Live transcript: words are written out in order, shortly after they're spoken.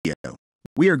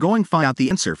we are going to find out the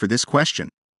answer for this question.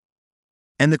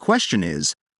 And the question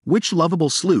is, which lovable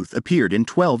sleuth appeared in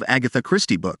 12 Agatha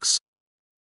Christie books?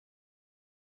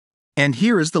 And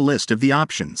here is the list of the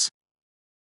options.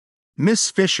 Miss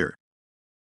Fisher,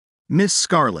 Miss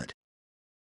Scarlet,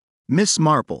 Miss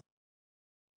Marple,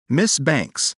 Miss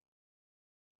Banks.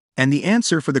 And the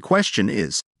answer for the question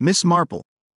is Miss Marple.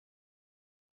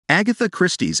 Agatha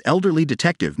Christie's elderly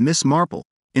detective Miss Marple,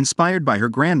 inspired by her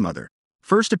grandmother,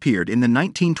 first appeared in the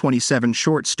 1927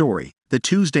 short story, The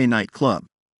Tuesday Night Club.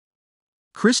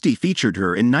 Christie featured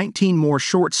her in 19 more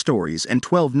short stories and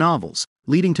 12 novels,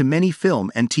 leading to many film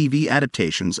and TV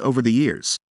adaptations over the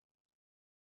years.